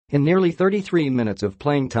In nearly 33 minutes of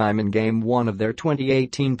playing time in Game 1 of their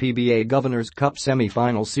 2018 PBA Governors Cup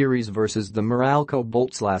semi-final series versus the Meralco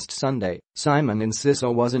Bolts last Sunday, Simon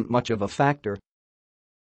Enciso wasn't much of a factor.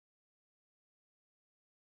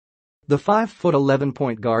 The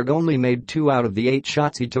 5'11" guard only made 2 out of the 8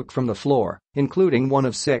 shots he took from the floor, including 1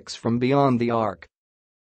 of 6 from beyond the arc.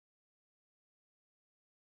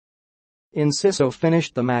 Enciso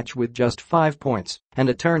finished the match with just 5 points and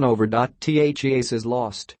a turnover. The Aces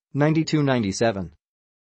lost, 92-97.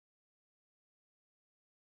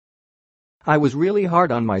 "I was really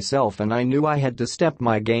hard on myself and I knew I had to step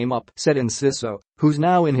my game up," said Enciso, who's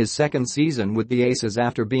now in his second season with the Aces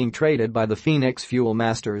after being traded by the Phoenix Fuel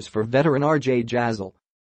Masters for veteran RJ Jazul.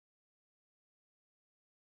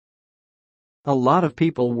 "A lot of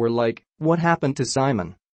people were like, what happened to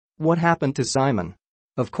Simon? What happened to Simon?"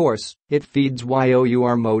 Of course, it feeds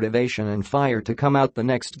your motivation and fire to come out the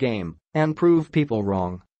next game and prove people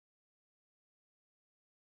wrong.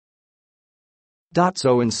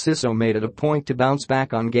 So Enciso made it a point to bounce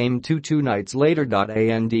back on Game 2 2 nights later.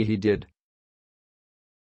 And he did.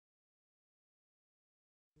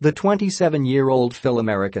 The 27-year-old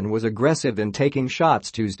Phil-American was aggressive in taking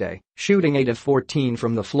shots Tuesday, shooting 8 of 14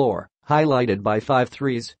 from the floor, highlighted by 5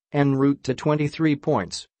 threes, en route to 23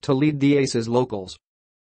 points to lead the Aces locals.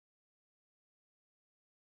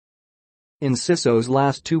 Enciso's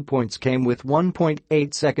last 2 points came with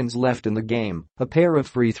 1.8 seconds left in the game, a pair of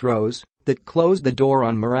free throws that closed the door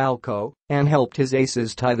on Meralco and helped his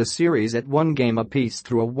Aces tie the series at 1 game apiece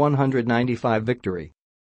through a 195 victory.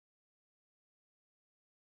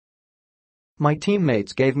 "My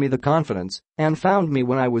teammates gave me the confidence and found me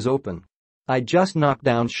when I was open. I just knocked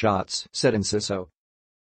down shots," said Enciso.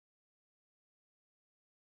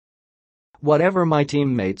 "Whatever my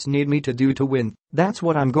teammates need me to do to win, that's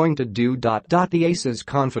what I'm going to do." The Aces'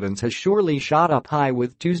 confidence has surely shot up high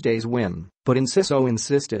with Tuesday's win, but Enciso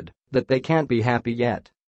insisted that they can't be happy yet.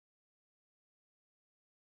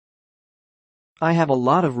 "I have a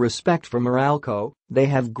lot of respect for Meralco, they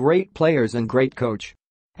have great players and great coach.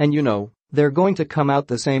 And they're going to come out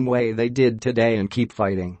the same way they did today and keep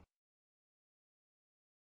fighting.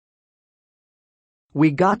 We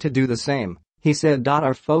got to do the same," he said.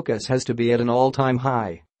 "Our focus has to be at an all-time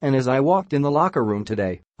high, and as I walked in the locker room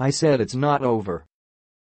today, I said it's not over.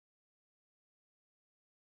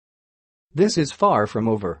 This is far from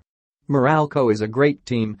over. Meralco is a great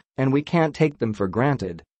team, and we can't take them for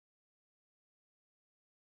granted."